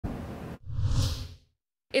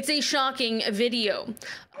It's a shocking video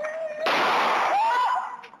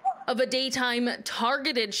of a daytime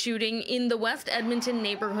targeted shooting in the West Edmonton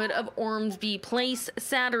neighborhood of Ormsby Place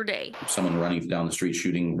Saturday. Someone running down the street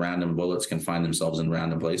shooting random bullets can find themselves in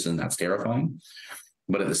random places, and that's terrifying.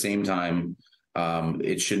 But at the same time,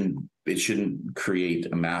 it shouldn't create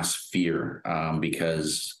a mass fear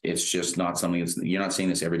because it's just not something you're not seeing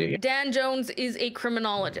this every day. Dan Jones is a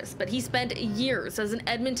criminologist, but he spent years as an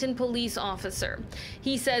Edmonton police officer.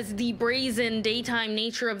 He says the brazen daytime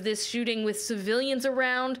nature of this shooting with civilians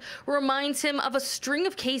around reminds him of a string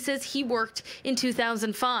of cases he worked in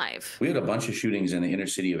 2005. We had a bunch of shootings in the inner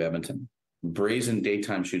city of Edmonton, brazen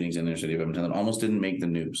daytime shootings in the inner city of Edmonton that almost didn't make the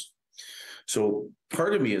news. So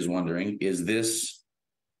part of me is wondering, is this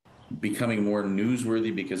becoming more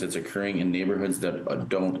newsworthy because it's occurring in neighborhoods that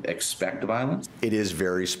don't expect violence? It is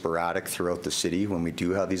very sporadic throughout the city when we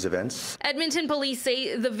do have these events. Edmonton police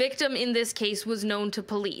say the victim in this case was known to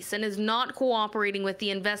police and is not cooperating with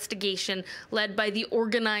the investigation led by the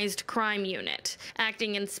Organized Crime Unit.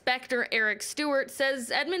 Acting Inspector Eric Stewart says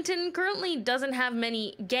Edmonton currently doesn't have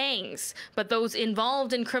many gangs, but those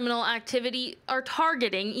involved in criminal activity are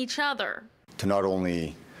targeting each other. To not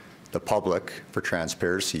only the public for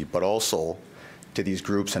transparency, but also to these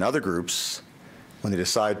groups and other groups, when they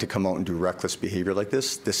decide to come out and do reckless behavior like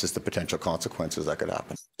this is the potential consequences that could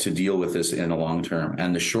happen. To deal with this in the long term.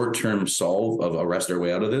 And the short-term solve of arrest our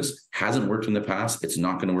way out of this hasn't worked in the past. It's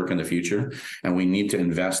not going to work in the future. And we need to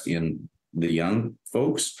invest in the young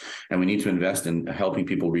folks, and we need to invest in helping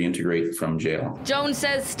people reintegrate from jail. Jones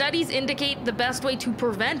says studies indicate the best way to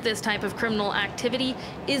prevent this type of criminal activity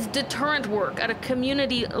is deterrent work at a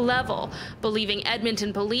community level, believing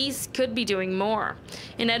Edmonton police could be doing more.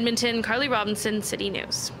 In Edmonton, Carly Robinson, City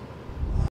News.